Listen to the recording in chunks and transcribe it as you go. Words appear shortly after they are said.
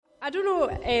don't know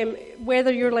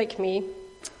whether you're like me,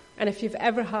 and if you've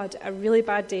ever had a really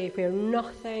bad day where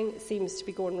nothing seems to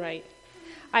be going right.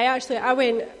 It's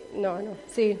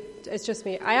just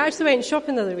me. I actually went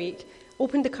shopping the other week,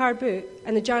 opened the car boot,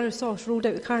 and the jar of sauce rolled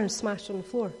out the car and smashed on the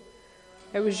floor.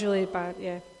 It was really bad,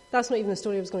 yeah. That's not even the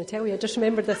story I was going to tell you. I just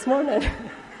remembered this morning.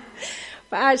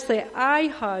 But actually, I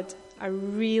had a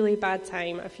really bad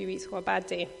time a few weeks ago, a bad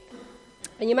day.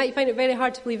 And you might find it very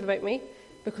hard to believe about me,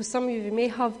 because some of you may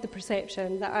have the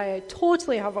perception that I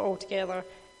totally have it all together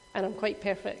and I'm quite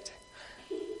perfect.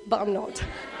 But I'm not.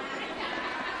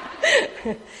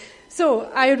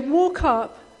 So I had woke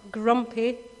up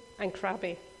grumpy and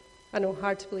crabby. I know,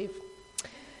 hard to believe.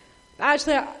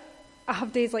 Actually, I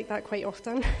have days like that quite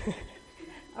often.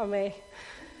 I'm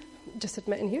just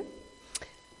admitting here.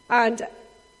 And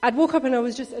I'd woke up and I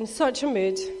was just in such a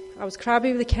mood. I was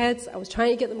crabby with the kids. I was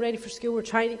trying to get them ready for school. We're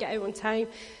trying to get out on time.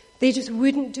 They just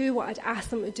wouldn't do what I'd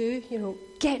asked them to do. You know,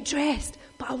 get dressed.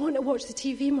 But I want to watch the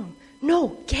TV, Mum.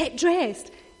 No, get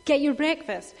dressed. Get your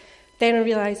breakfast. Then I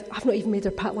realised I've not even made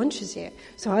their packed lunches yet.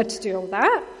 So I had to do all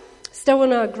that. Still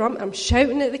in a grump. I'm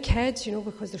shouting at the kids,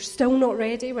 because they're still not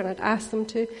ready when I'd asked them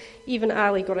to. Even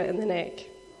Ali got it in the neck.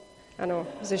 I know,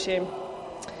 it was a shame.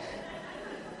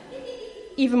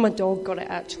 Even my dog got it,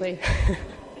 actually.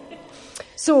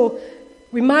 So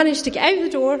we managed to get out the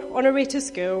door on our way to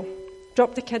school,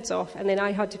 drop the kids off, and then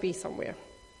I had to be somewhere.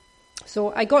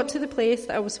 So I got to the place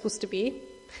that I was supposed to be,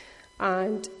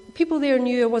 and people there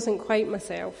knew I wasn't quite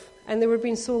myself, and they were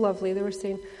being so lovely. They were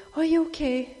saying, "Oh, are you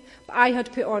okay?" But I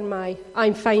had put on my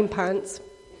 "I'm fine" pants.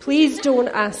 Please don't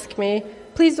ask me.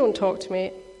 Please don't talk to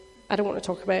me. I don't want to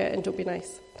talk about it, and don't be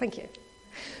nice. Thank you.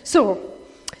 So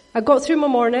I got through my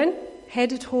morning,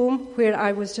 headed home, where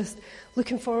I was just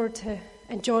looking forward to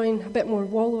enjoying a bit more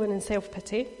wallowing in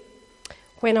self-pity,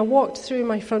 when I walked through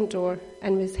my front door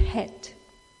and was hit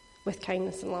with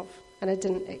kindness and love, and I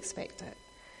didn't expect it.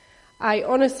 I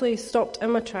honestly stopped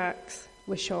in my tracks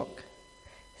with shock.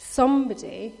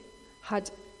 Somebody had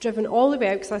driven all the way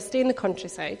out, because I stay in the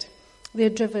countryside. They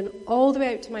had driven all the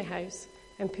way out to my house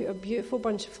and put a beautiful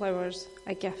bunch of flowers,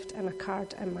 a gift and a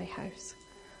card in my house.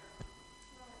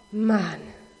 Man,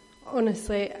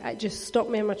 honestly, it just stopped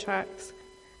me in my tracks,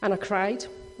 and I cried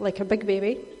like a big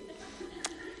baby.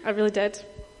 I really did.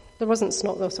 There wasn't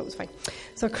snot though, so it was fine.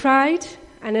 So I cried,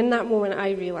 and in that moment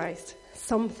I realised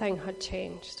something had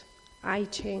changed. I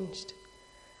changed.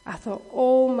 I thought,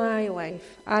 all my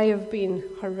life I have been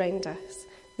horrendous.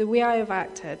 The way I have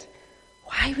acted,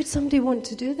 why would somebody want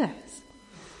to do this?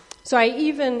 So I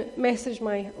even messaged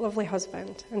my lovely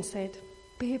husband and said,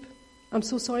 "Babe, I'm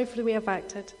so sorry for the way I've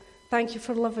acted. Thank you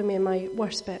for loving me in my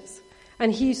worst bits."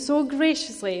 And he so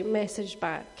graciously messaged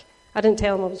back. I didn't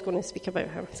tell him I was going to speak about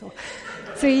him. So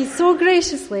he so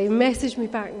graciously messaged me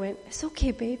back and went, "It's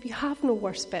okay, babe, you have no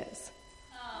worst bits."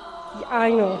 Aww. I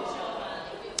know.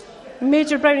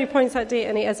 Major brownie points that day,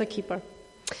 and he is a keeper.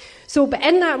 But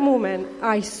in that moment,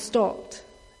 I stopped,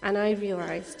 and I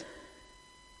realised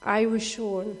I was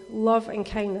shown love and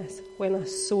kindness when I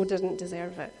so didn't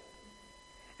deserve it.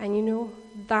 And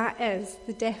that is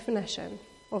the definition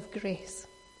of grace.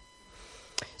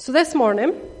 So this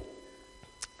morning,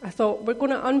 I thought we're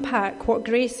going to unpack what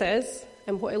grace is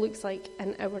and what it looks like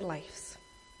in our lives.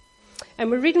 And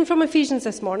we're reading from Ephesians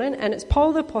this morning, and it's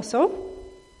Paul the Apostle,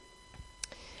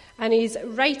 and he's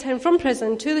writing from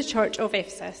prison to the church of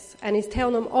Ephesus, and he's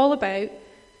telling them all about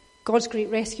God's great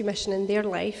rescue mission in their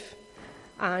life,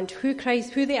 and who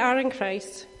they are in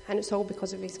Christ, and it's all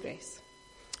because of his grace.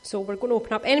 So we're going to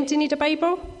open up. Anybody need a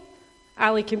Bible?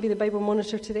 Ali can be the Bible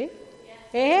monitor today.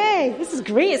 Hey, this is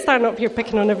great standing up here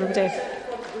picking on everybody.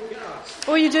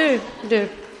 Oh, you do? You do.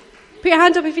 Put your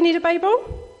hand up if you need a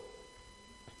Bible.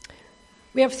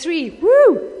 We have 3.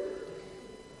 Woo!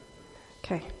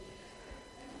 Okay.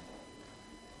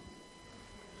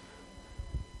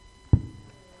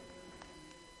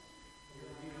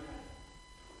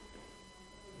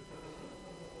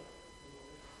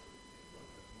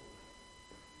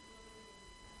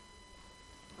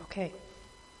 Okay.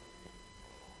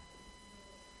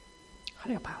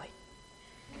 Hurry up, Ali.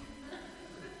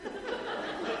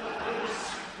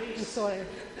 I'm sorry.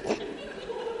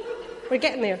 We're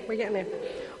getting there.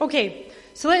 Okay,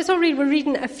 so let's all read. We're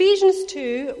reading Ephesians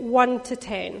 2,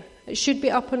 1-10. It should be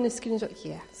up on the screen.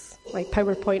 Yes, my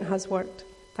PowerPoint has worked,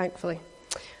 thankfully.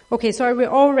 Okay, so are we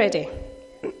all ready?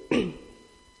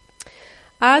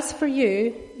 As for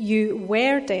you, you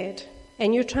were dead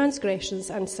in your transgressions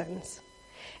and sins,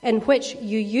 in which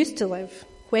you used to live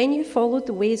when you followed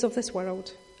the ways of this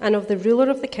world and of the ruler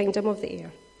of the kingdom of the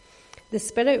air, the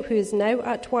spirit who is now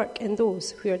at work in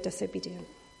those who are disobedient.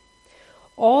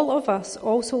 All of us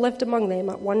also lived among them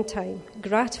at one time,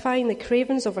 gratifying the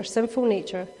cravings of our sinful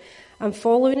nature and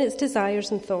following its desires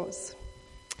and thoughts.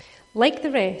 Like the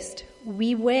rest,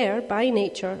 we were by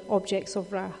nature objects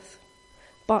of wrath.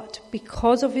 But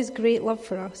because of his great love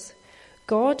for us,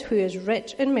 God, who is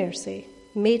rich in mercy,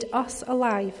 made us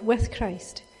alive with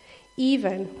Christ,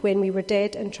 even when we were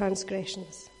dead in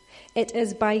transgressions. It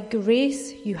is by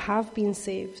grace you have been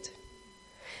saved.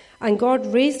 And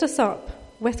God raised us up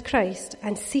with Christ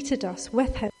and seated us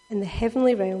with him in the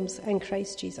heavenly realms in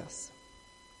Christ Jesus,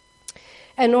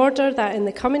 in order that in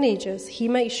the coming ages he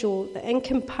might show the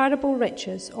incomparable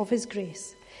riches of his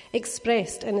grace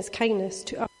expressed in his kindness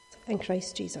to us in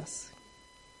Christ Jesus.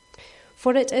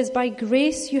 For it is by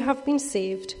grace you have been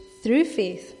saved through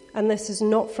faith, and this is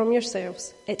not from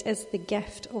yourselves, it is the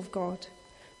gift of God,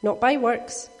 not by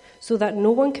works, so that no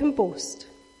one can boast.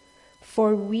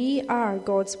 For we are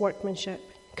God's workmanship,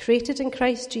 created in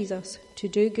Christ Jesus to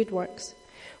do good works,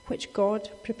 which God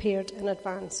prepared in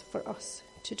advance for us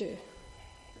to do.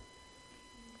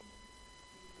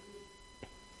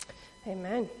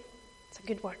 Amen. It's a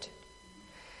good word.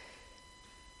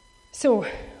 So,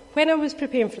 when I was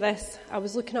preparing for this, I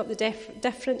was looking up the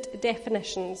different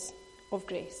definitions of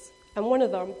grace. And one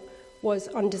of them was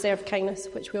undeserved kindness,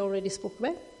 which we already spoke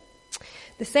about.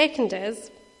 The second is,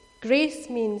 grace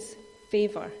means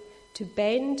favour, to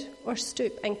bend or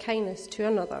stoop in kindness to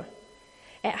another.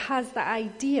 It has the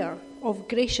idea of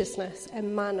graciousness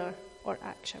in manner or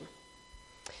action.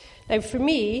 Now, for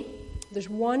me, there's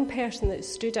one person that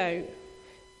stood out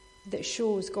that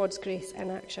shows God's grace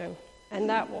in action, and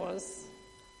that was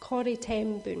Corrie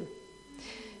ten Boom.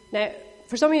 Now,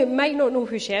 for some of you who might not know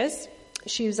who she is,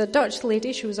 she was a Dutch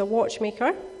lady, she was a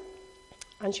watchmaker,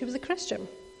 and she was a Christian.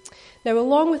 Now,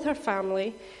 along with her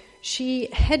family, she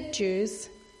hid Jews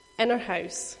in her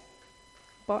house,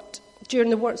 but during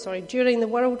the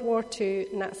World War II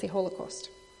Nazi Holocaust.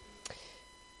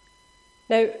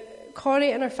 Now,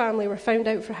 Corrie and her family were found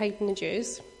out for hiding the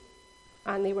Jews,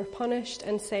 and they were punished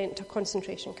and sent to a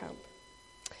concentration camp.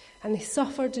 And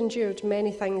they endured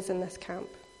many things in this camp.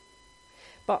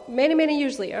 But many, many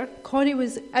years later, Corrie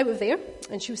was out of there,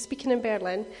 and she was speaking in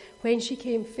Berlin when she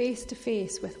came face to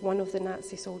face with one of the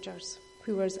Nazi soldiers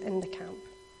who was in the camp.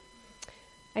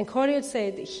 And Corrie had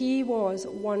said that he was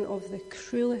one of the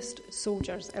cruelest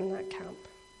soldiers in that camp.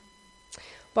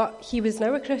 But he was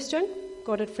now a Christian,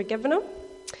 God had forgiven him,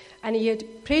 and he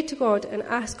had prayed to God and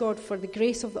asked God for the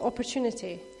grace of the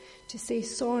opportunity to say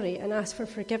sorry and ask for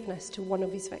forgiveness to one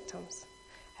of his victims.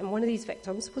 And one of these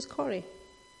victims was Corrie.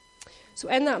 So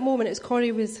in that moment, as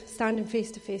Corrie was standing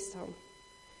face to face to him,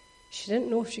 she didn't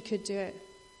know if she could do it.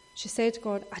 She said to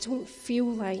God, I don't feel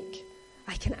like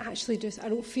I can actually do this. I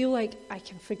don't feel like I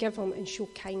can forgive him and show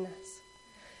kindness.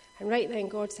 And right then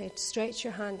God said, stretch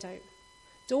your hand out.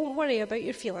 Don't worry about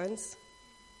your feelings.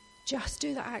 Just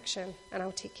do the action and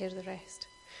I'll take care of the rest.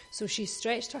 So she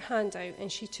stretched her hand out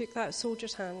and she took that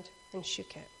soldier's hand and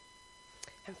shook it.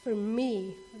 And for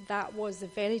me, that was the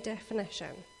very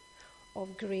definition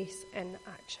of grace in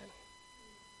action.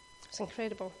 It's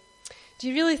incredible. Do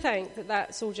you really think that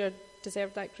that soldier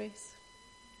deserved that grace?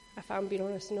 If I'm being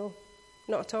honest, no.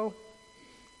 Not at all.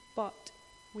 But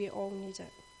we all need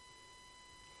it.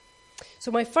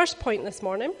 So my first point this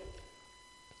morning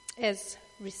is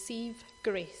receive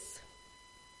grace.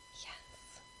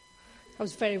 Yes. I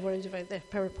was very worried about the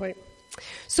PowerPoint.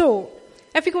 So,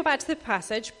 if we go back to the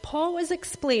passage, Paul is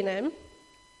explaining,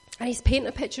 and he's painting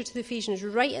a picture to the Ephesians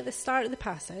right at the start of the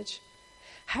passage,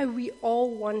 how we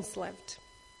all once lived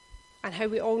and how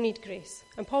we all need grace.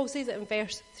 And Paul says it in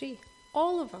verse 3,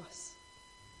 all of us.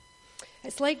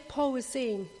 It's like Paul was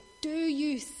saying, do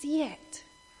you see it?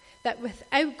 That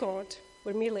without God,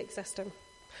 we're merely existing.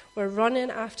 We're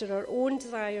running after our own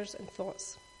desires and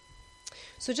thoughts.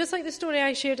 So just like the story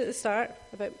I shared at the start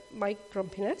about my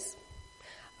grumpiness,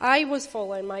 I was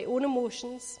following my own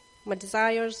emotions, my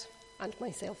desires, and my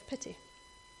self-pity.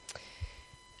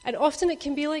 And often it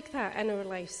can be like that in our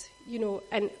lives,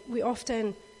 and we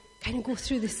often kind of go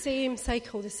through the same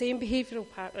cycle, the same behavioural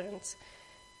patterns.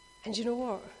 And you know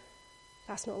what?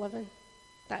 That's not living.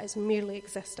 That is merely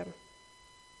existing.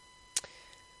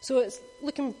 So it's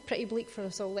looking pretty bleak for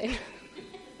us all then.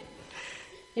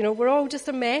 We're all just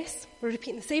a mess. We're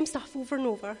repeating the same stuff over and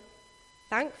over.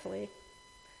 Thankfully,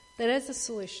 there is a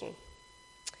solution.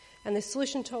 And the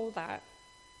solution to all that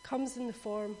comes in the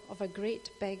form of a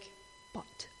great big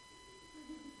but.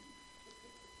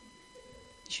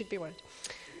 You should be worried.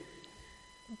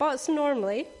 Buts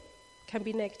normally can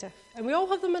be negative. And we all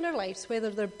have them in our lives, whether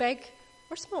they're big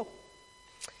or small.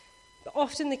 But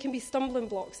often they can be stumbling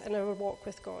blocks in our walk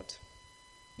with God.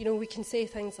 We can say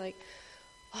things like,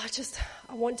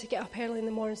 I want to get up early in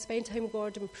the morning, spend time with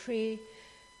God and pray.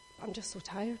 I'm just so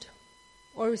tired.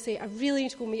 Or we say, I really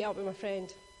need to go meet up with my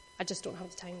friend. I just don't have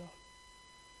the time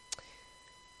though.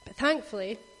 But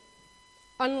thankfully,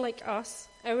 unlike us,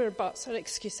 our buts are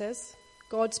excuses.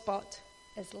 God's but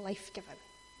is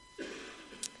life-giving.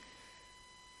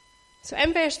 So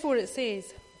in verse 4 it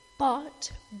says,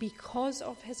 but because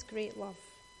of his great love.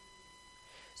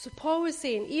 So Paul was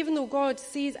saying, even though God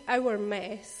sees our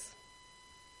mess,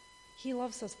 he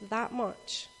loves us that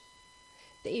much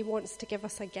that he wants to give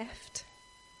us a gift,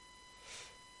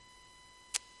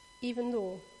 even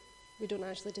though we don't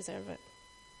actually deserve it.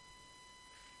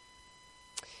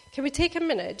 Can we take a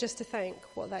minute just to think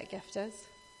what that gift is?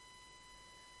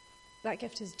 That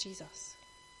gift is Jesus,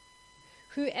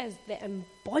 who is the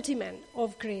embodiment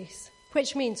of grace,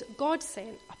 which means God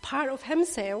sent a part of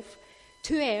himself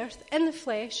to earth in the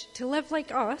flesh to live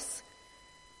like us,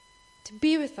 to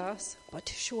be with us, but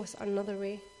to show us another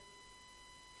way.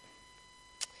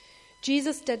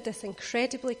 Jesus did this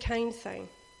incredibly kind thing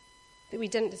that we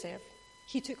didn't deserve.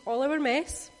 He took all our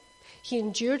mess, he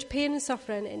endured pain and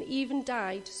suffering, and even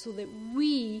died so that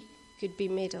we could be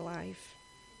made alive.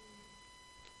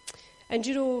 And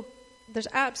you know, there's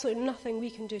absolutely nothing we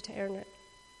can do to earn it.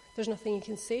 There's nothing you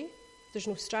can say. There's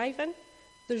no striving.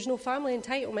 There's no family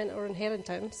entitlement or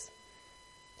inheritance.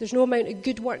 There's no amount of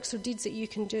good works or deeds that you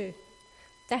can do.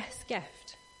 This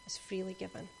gift is freely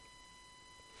given.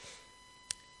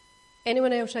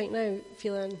 Anyone else right now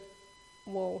feeling,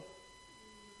 whoa?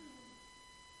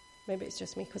 Maybe it's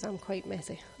just me because I'm quite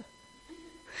messy.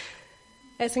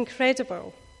 It's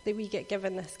incredible that we get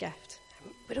given this gift.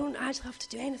 We don't actually have to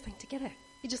do anything to get it.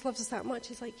 He just loves us that much.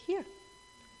 He's like, here.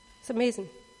 It's amazing.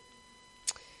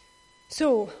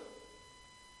 So,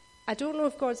 I don't know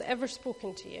if God's ever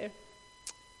spoken to you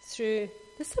through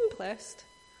the simplest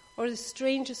or the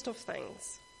strangest of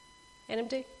things.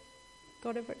 Anybody?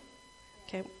 God ever?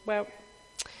 Okay, well,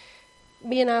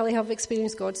 me and Ali have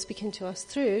experienced God speaking to us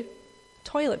through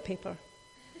toilet paper.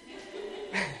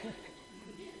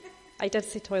 I did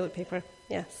say toilet paper,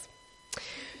 yes.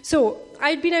 So,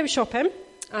 I'd been out shopping,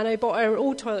 and I bought our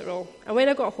old toilet roll. And when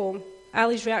I got home,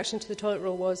 Ali's reaction to the toilet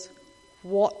roll was,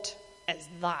 what is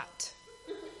that?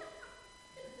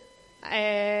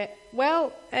 I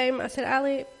said,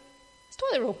 Ali, it's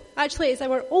toilet roll. Actually, it's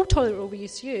our old toilet roll we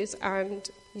used to use, and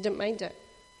you didn't mind it.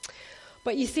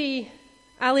 But you see,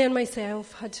 Ali and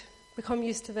myself had become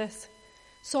used to this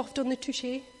soft on the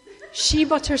touche, shea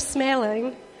butter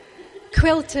smelling,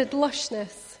 quilted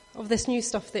lushness of this new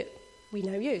stuff that we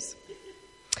now use.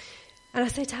 And I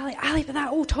said to Ali, but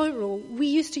that old toilet roll, we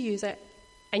used to use it,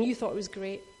 and you thought it was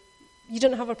great. You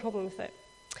didn't have a problem with it.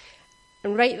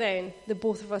 And right then, the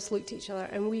both of us looked at each other,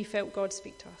 and we felt God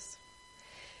speak to us.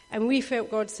 And we felt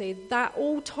God say, that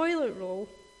old toilet roll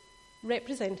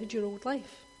represented your old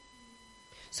life.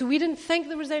 So we didn't think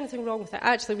there was anything wrong with it.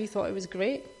 Actually, we thought it was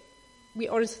great. We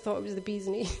honestly thought it was the bee's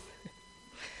knees.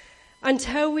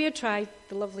 Until we had tried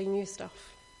the lovely new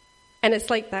stuff. And it's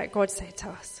like that God said to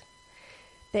us,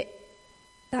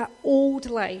 that old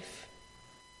life,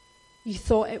 you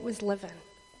thought it was living.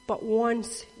 But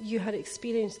once you had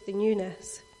experienced the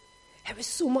newness, it was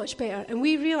so much better. And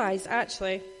we realised,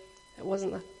 actually, it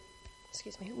wasn't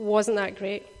that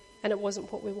great, and it wasn't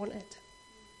what we wanted.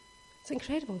 It's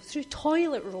incredible. Through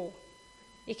toilet roll,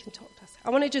 he can talk to us. I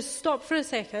want to just stop for a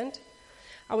second.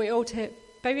 I want you all to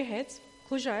bow your heads,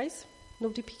 close your eyes,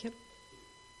 nobody peeking.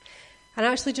 And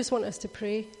I actually just want us to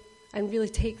pray and really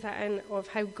take that in of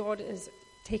how God is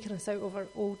taking us out of our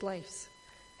old lives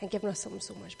and giving us something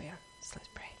so much better. So let's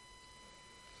pray.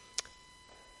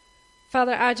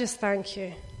 Father, I just thank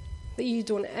you that you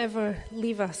don't ever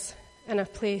leave us in a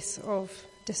place of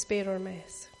despair or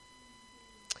mess.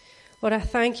 Lord, I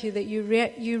thank you that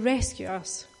you rescue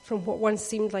us from what once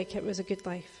seemed like it was a good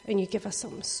life, and you give us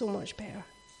something so much better.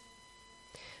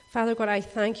 Father God, I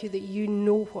thank you that you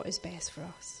know what is best for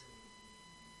us.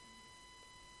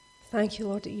 Thank you,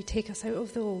 Lord, that you take us out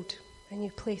of the old and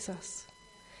you place us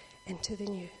into the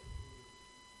new.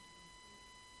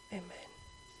 Amen.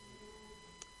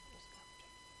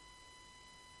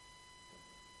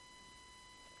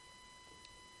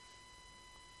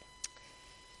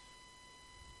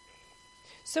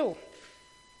 So,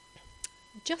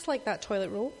 just like that toilet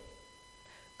roll,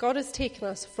 God has taken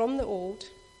us from the old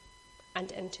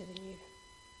and into the new.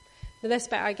 Now this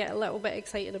bit I get a little bit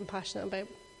excited and passionate about,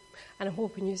 and I'm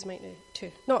hoping you might know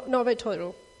too. Not about toilet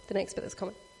roll, the next bit that's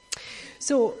coming.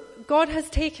 So, God has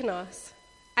taken us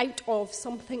out of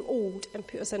something old and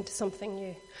put us into something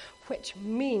new, which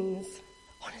means,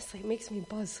 honestly, it makes me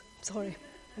buzz. Sorry,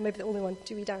 I might be the only one.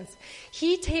 Do we dance?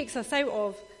 He takes us out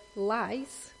of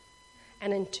lies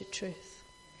and into truth.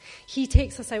 He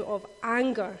takes us out of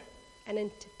anger and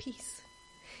into peace.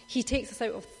 He takes us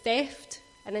out of theft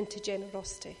and into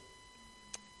generosity.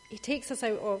 He takes us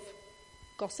out of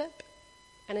gossip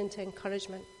and into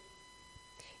encouragement.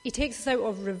 He takes us out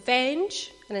of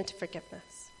revenge and into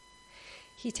forgiveness.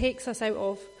 He takes us out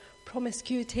of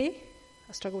promiscuity,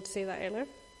 I struggled to say that earlier,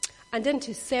 and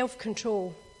into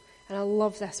self-control. And I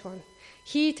love this one.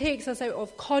 He takes us out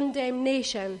of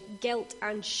condemnation, guilt,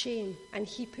 and shame, and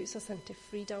he puts us into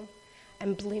freedom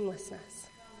and blamelessness.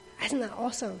 Isn't that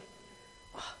awesome?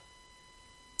 Oh.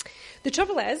 The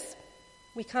trouble is,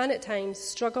 we can at times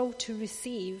struggle to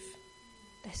receive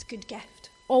this good gift,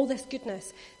 all this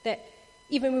goodness that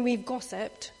even when we've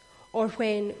gossiped or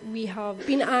when we have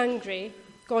been angry,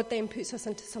 God then puts us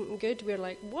into something good. We're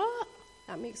like, what?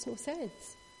 That makes no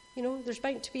sense. You know, there's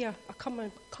bound to be a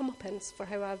comeuppance for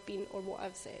how I've been or what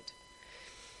I've said.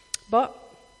 But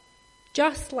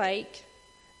just like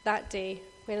that day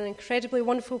when an incredibly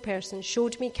wonderful person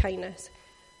showed me kindness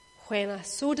when I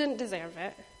so didn't deserve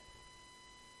it,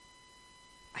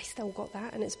 I still got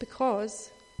that, and it's because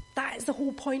that is the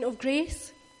whole point of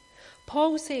grace.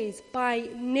 Paul says, by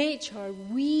nature,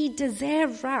 we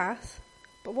deserve wrath,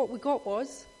 but what we got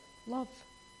was love.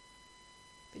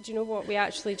 But do you know what? We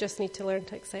actually just need to learn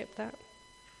to accept that.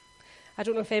 I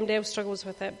don't know if anybody else struggles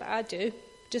with it, but I do.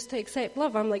 Just to accept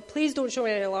love. I'm like, please don't show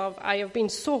me any love. I have been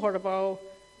so horrible.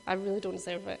 I really don't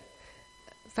deserve it.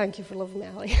 Thank you for loving me,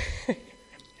 Ali.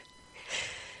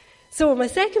 So my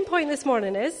second point this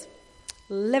morning is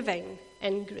living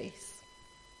in grace.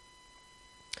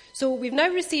 So we've now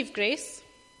received grace.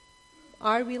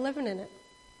 Are we living in it?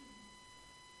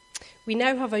 We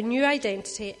now have a new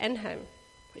identity in him,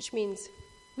 which means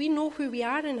we know who we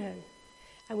are in him,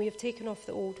 and we have taken off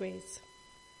the old ways.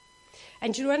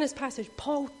 And you know, in this passage,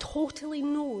 Paul totally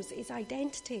knows his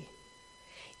identity.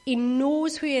 He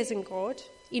knows who he is in God.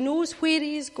 He knows where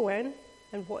he is going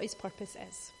and what his purpose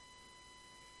is.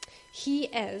 He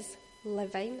is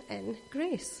living in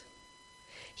grace.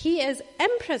 He is in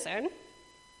prison,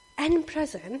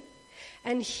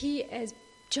 and he is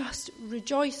just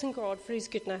rejoicing God for his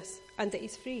goodness and that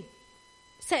he's free.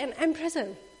 Sitting in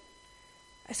prison.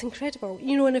 It's incredible.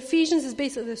 You know, in Ephesians is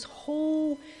basically this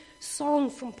whole song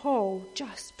from Paul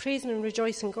just praising and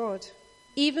rejoicing God.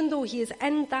 Even though he is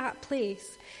in that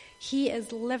place, he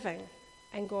is living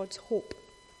in God's hope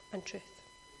and truth.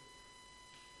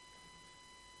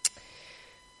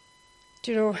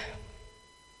 Do you know,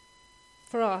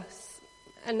 for us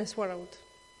in this world,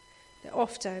 that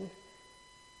often,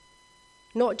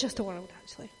 not just the world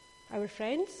actually, our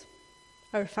friends,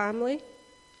 our family,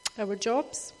 our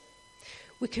jobs,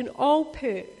 we can all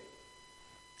put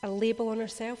a label on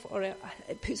ourselves, or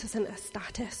it puts us into a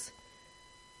status.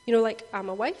 You know, like, I'm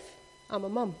a wife, I'm a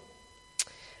mum,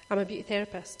 I'm a beauty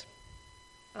therapist,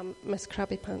 I'm Miss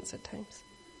Krabby Pants at times.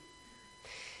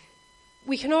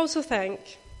 We can also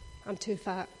think, I'm too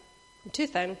fat, I'm too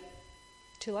thin,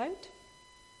 too loud,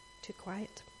 too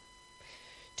quiet,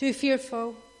 too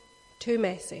fearful, too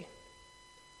messy.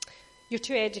 You're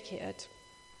too educated.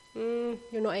 You're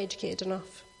not educated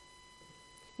enough.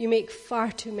 You make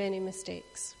far too many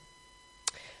mistakes.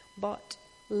 But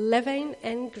living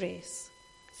in grace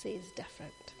says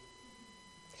different.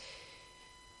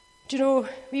 Do you know,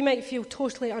 we might feel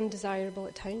totally undesirable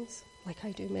at times, like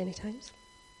I do many times.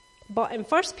 But in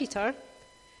 1 Peter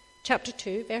chapter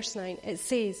 2, verse 9, it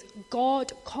says,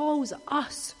 God calls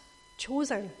us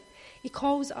chosen. He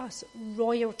calls us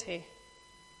royalty.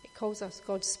 He calls us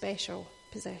God's special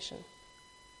possession.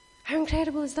 How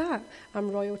incredible is that?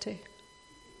 I'm royalty.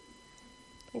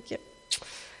 Thank you.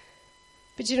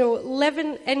 But you know,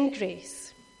 living in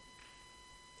grace,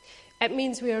 it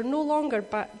means we are no longer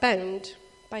bound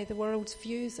by the world's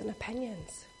views and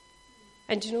opinions.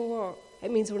 And you know what?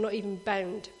 It means we're not even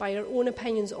bound by our own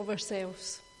opinions of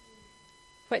ourselves,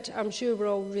 which I'm sure we're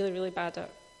all really, really bad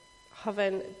at.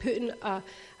 Putting a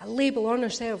label on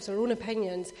ourselves, our own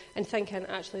opinions, and thinking,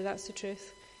 actually, that's the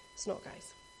truth. It's not,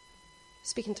 guys.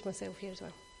 Speaking to myself here as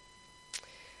well.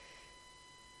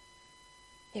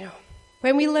 You know,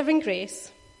 when we live in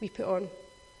grace, we put on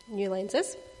new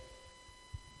lenses,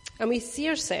 and we see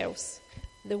ourselves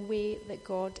the way that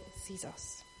God sees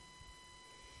us.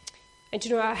 And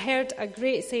you know, I heard a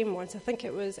great saying once. I think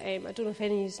it was, I don't know if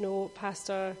any of you know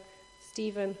Pastor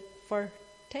Stephen Furtick,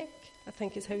 I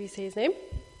think is how you say his name.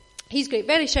 He's great,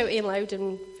 very shouty and loud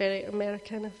and very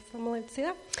American, if I'm allowed to say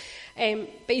that.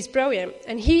 But he's brilliant.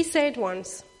 And he said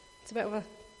once, it's a bit of a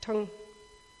tongue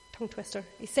twister,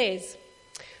 he says,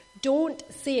 don't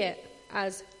see it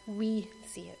as we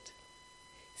see it.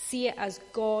 See it as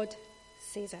God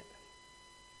sees it.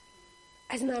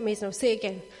 Isn't that amazing? I'll say it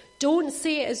again. Don't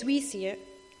say it as we see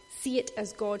it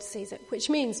as God says it. Which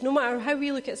means no matter how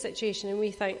we look at a situation and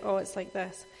we think, oh, it's like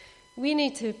this, we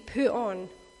need to put on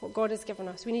what God has given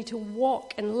us. We need to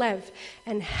walk and live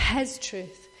in his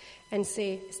truth and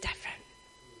say, it's different.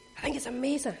 I think it's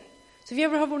amazing. So if you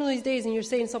ever have one of these days and you're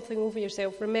saying something over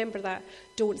yourself, remember that.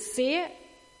 Don't say it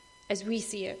as we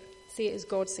see it. Say it as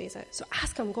God says it. So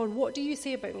ask him, God, what do you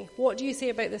say about me? What do you say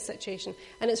about this situation?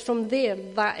 And it's from there,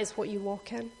 that is what you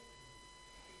walk in.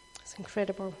 It's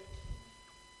incredible.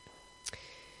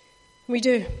 We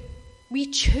do. We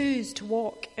choose to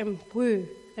walk and woo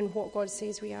in what God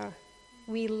says we are.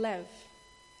 We live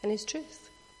in his truth.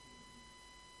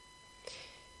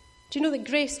 Do you know that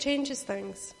grace changes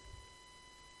things?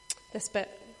 This bit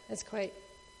is quite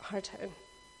hard-hitting.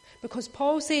 Because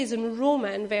Paul says in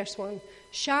Romans, verse 1,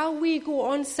 shall we go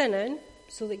on sinning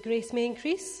so that grace may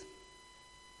increase?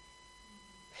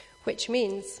 Which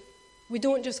means we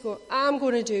don't just go, I'm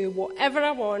going to do whatever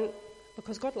I want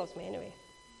because God loves me anyway.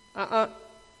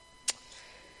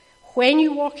 When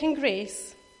you walk in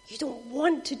grace, you don't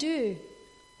want to do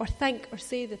or think or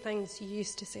say the things you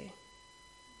used to say.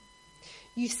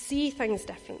 You see things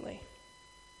differently.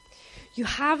 You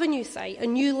have a new sight, a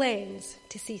new lens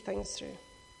to see things through.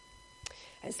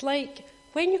 It's like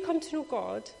when you come to know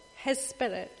God, his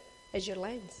Spirit is your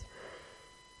lens.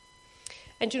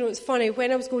 And you know, it's funny,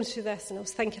 when I was going through this and I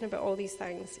was thinking about all these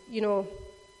things, you know,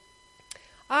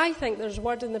 I think there's a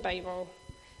word in the Bible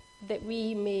that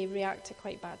we may react to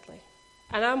quite badly.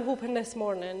 And I'm hoping this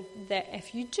morning that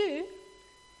if you do,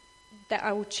 that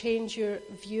I will change your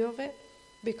view of it,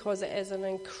 because it is an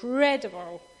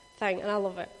incredible thing and I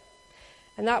love it.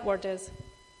 And that word is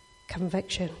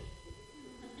conviction.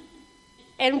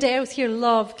 Anybody else here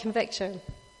love conviction?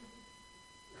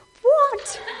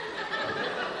 What?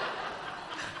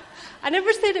 I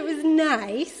never said it was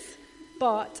nice,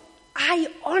 but I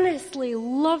honestly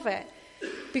love it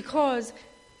because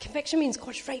conviction means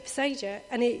God's right beside you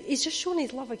and he's just showing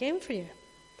his love again for you.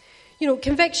 You know,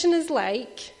 conviction is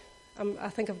like, I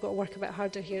think I've got to work a bit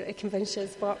harder here at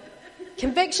convictions, but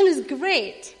conviction is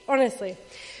great, honestly,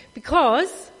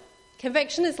 because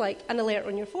conviction is like an alert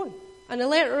on your phone. An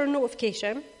alert or a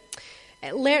notification,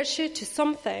 it alerts you to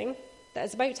something that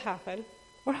is about to happen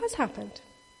or has happened.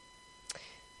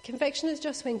 Conviction is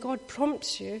just when God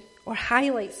prompts you or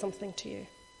highlights something to you.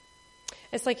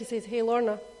 It's like he says, hey,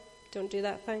 Lorna, don't do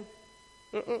that thing.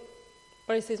 Or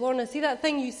he says, Lorna, see that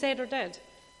thing you said or did?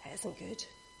 It isn't good.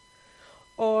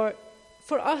 Or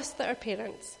for us that are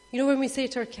parents, you know when we say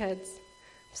to our kids,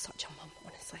 I'm such a mum,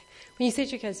 honestly. When you say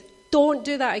to your kids, don't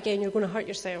do that again, you're going to hurt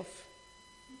yourself.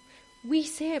 We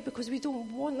say it because we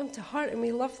don't want them to hurt and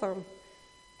we love them.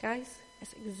 Guys,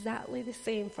 it's exactly the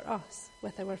same for us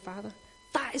with our Father.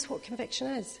 That is what conviction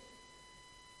is.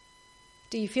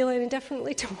 Do you feel any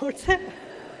differently towards it? Yes.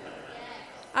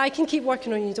 I can keep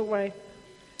working on you, don't worry.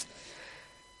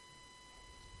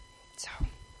 So,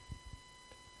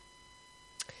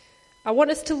 I want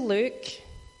us to look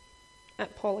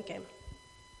at Paul again.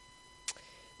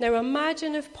 Now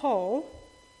imagine if Paul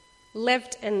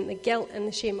lived in the guilt and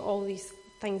the shame of all these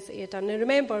things that he had done. Now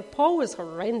remember, Paul was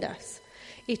horrendous.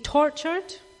 He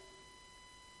tortured,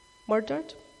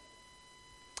 murdered,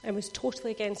 and was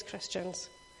totally against Christians.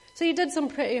 So he did some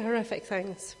pretty horrific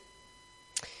things.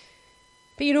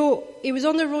 But you know, he was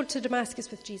on the road to Damascus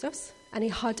with Jesus, and he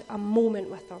had a moment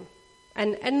with him.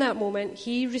 And in that moment,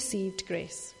 he received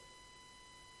grace.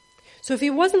 So if he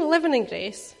wasn't living in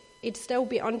grace, he'd still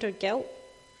be under guilt,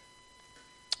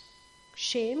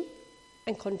 shame,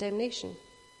 and condemnation.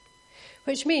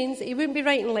 Which means he wouldn't be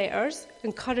writing letters,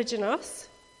 encouraging us,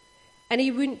 and he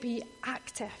wouldn't be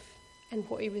active in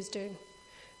what he was doing.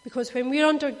 Because when we're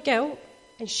under guilt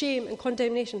and shame and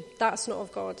condemnation, that's not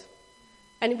of God.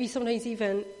 And we sometimes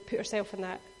even put ourselves in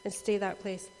that and stay that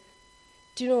place.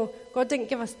 Do you know, God didn't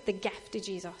give us the gift of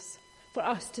Jesus for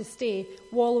us to stay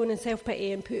wallowing in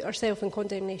self-pity and put ourselves in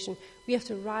condemnation. We have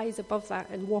to rise above that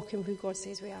and walk in who God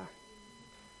says we are.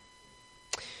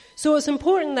 So it's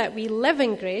important that we live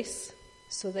in grace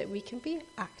so that we can be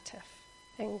active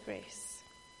in grace.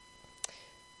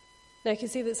 Now I can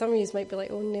see that some of you might be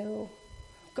like, oh no,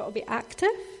 I've got to be active?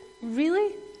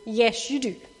 Really? Yes, you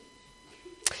do.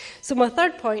 So my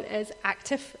third point is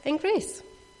active in grace.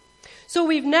 So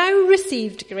we've now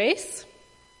received grace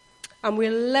and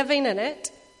we're living in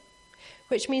it,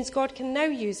 which means God can now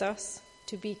use us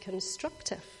to be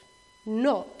constructive,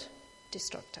 not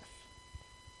destructive.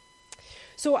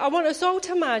 So I want us all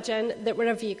to imagine that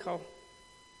we're a vehicle.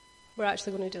 We're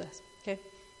actually going to do this, okay?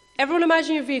 Everyone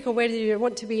imagine your vehicle, whether you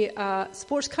want to be a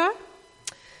sports car,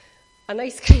 an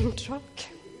ice cream truck,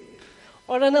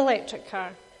 or an electric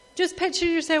car. Just picture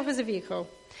yourself as a vehicle.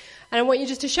 And I want you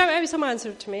just to shout out some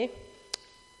answer to me.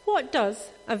 What does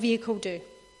a vehicle do?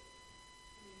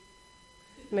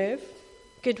 Move.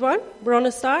 Good one. We're on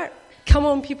a start. Come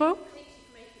on, people.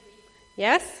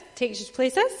 Yes. Takes you to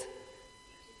places.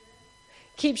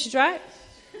 Keeps you dry.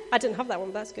 I didn't have that one,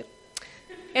 but that's good.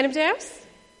 Anybody else?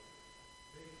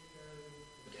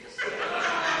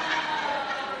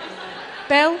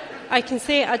 Bill, I can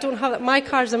say I don't have that. My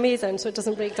car's amazing, so it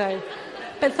doesn't break down.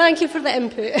 But thank you for the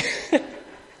input.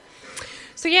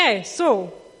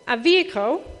 So a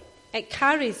vehicle, it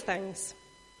carries things.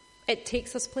 It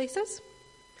takes us places.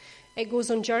 It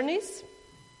goes on journeys.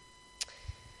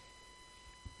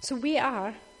 So we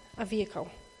are a vehicle.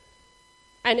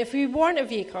 And if we weren't a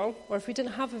vehicle, or if we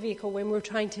didn't have a vehicle when we were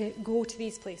trying to go to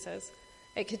these places,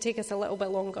 it could take us a little bit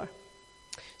longer.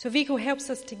 So a vehicle helps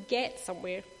us to get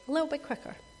somewhere a little bit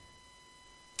quicker.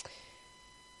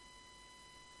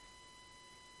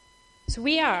 So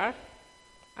we are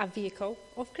a vehicle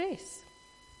of grace.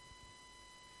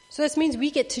 So this means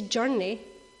we get to journey,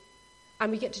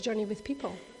 and we get to journey with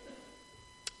people.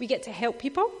 We get to help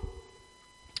people.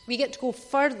 We get to go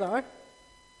further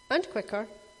and quicker.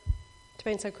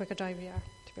 Depends how quick a driver you are,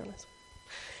 to be honest.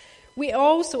 We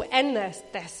also, in this,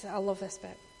 I love this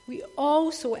bit. We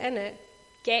also, in it,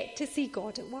 get to see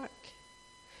God at work.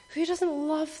 Who doesn't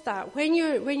love that? When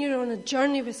you're on a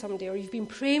journey with somebody, or you've been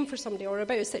praying for somebody, or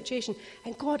about a situation,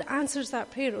 and God answers that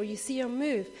prayer, or you see a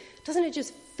move, doesn't it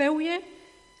just fill you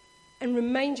and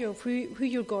remind you of who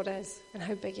your God is and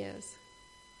how big He is?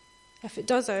 If it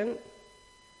doesn't,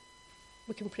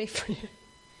 we can pray for you.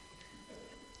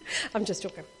 I'm just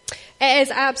joking. It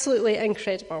is absolutely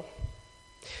incredible.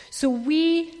 So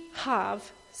we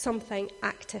have something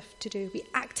active to do. We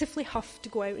actively have to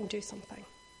go out and do something.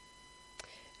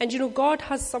 And God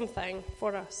has something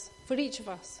for us, for each of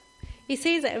us. He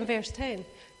says it in verse 10,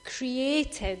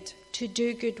 created to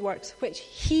do good works, which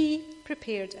He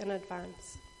prepared in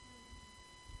advance.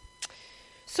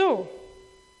 So,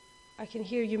 I can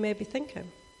hear you maybe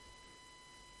thinking,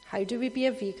 how do we be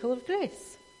a vehicle of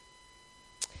grace?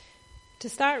 To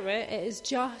start with, it is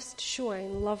just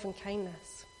showing love and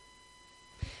kindness.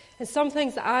 And some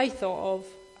things that I thought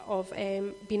of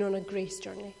being on a grace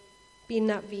journey, being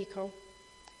that vehicle,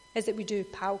 is that we do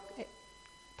Pal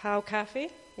Cafe.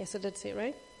 Yes, I did say it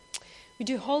right. We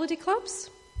do holiday clubs.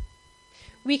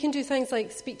 We can do things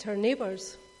like speak to our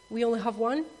neighbours. We only have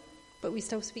one, but we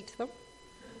still speak to them.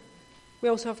 We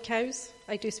also have cows.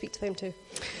 I do speak to them too.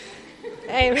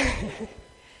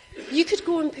 You could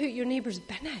go and put your neighbour's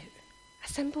bin out. A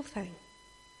simple thing.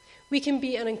 We can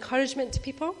be an encouragement to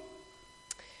people.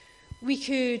 We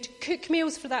could cook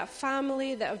meals for that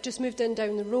family that have just moved in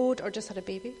down the road or just had a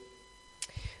baby.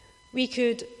 We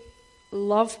could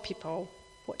love people,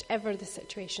 whatever the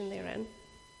situation they're in.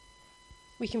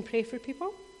 We can pray for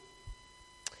people.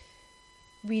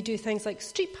 We do things like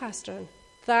street pastoring.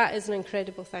 That is an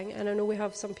incredible thing. And I know we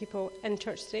have some people in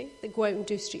church today that go out and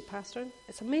do street pastoring.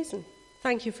 It's amazing.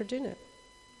 Thank you for doing it.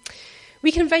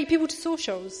 We can invite people to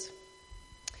socials.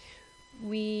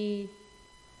 We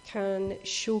can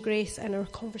show grace in our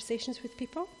conversations with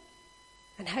people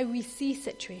and how we see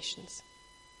situations.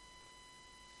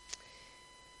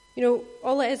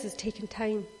 All it is taking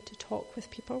time to talk with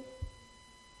people.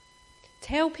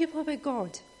 Tell people about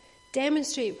God.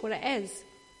 Demonstrate what it is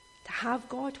to have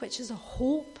God, which is a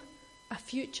hope, a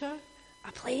future,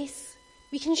 a place.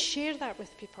 We can share that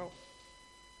with people.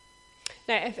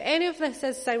 Now, if any of this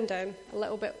is sounding a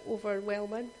little bit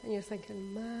overwhelming and you're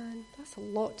thinking, man, that's a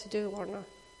lot to do, Lorna,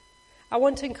 I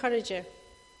want to encourage you.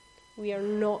 We are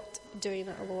not doing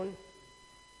it alone.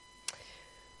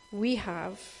 We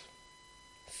have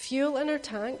fuel in our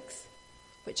tanks,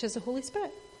 which is the Holy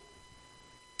Spirit.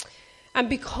 And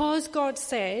because God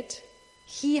said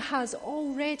He has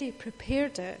already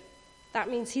prepared it, that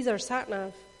means He's our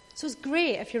sat-nav. So it's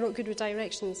great if you're not good with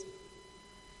directions.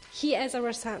 He is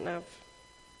our sat-nav.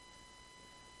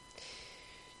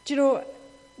 Do you know,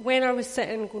 when I was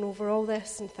sitting going over all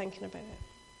this and thinking about it,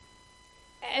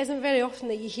 it isn't very often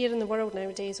that you hear in the world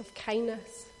nowadays of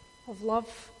kindness, of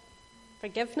love,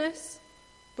 forgiveness.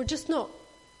 We're just not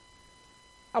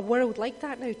a world like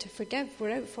that now to forgive.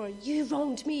 We're out for, you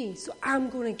wronged me, so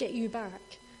I'm going to get you back.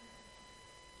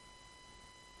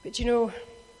 But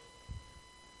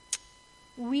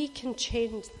we can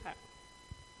change that.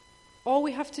 All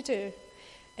we have to do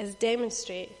is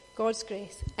demonstrate God's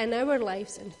grace in our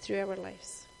lives and through our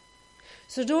lives.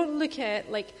 So don't look at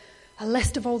it like a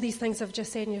list of all these things I've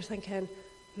just said and you're thinking,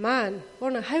 man,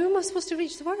 Lorna, how am I supposed to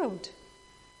reach the world?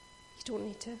 You don't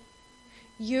need to.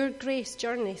 Your grace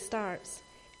journey starts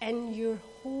in your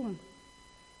home.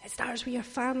 It starts with your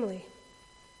family,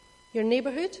 your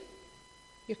neighbourhood,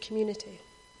 your community,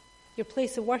 your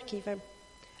place of work even,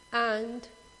 and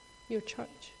your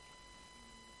church.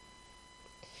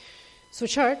 So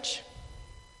church,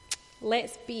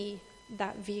 let's be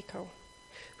that vehicle.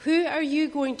 Who are you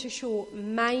going to show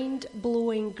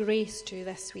mind-blowing grace to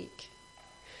this week?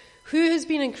 Who has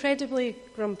been incredibly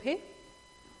grumpy?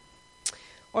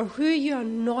 Or who are you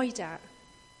annoyed at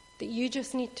that you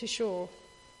just need to show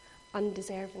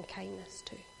undeserving kindness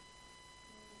to?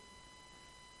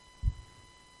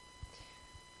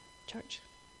 Church,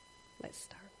 let's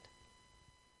start.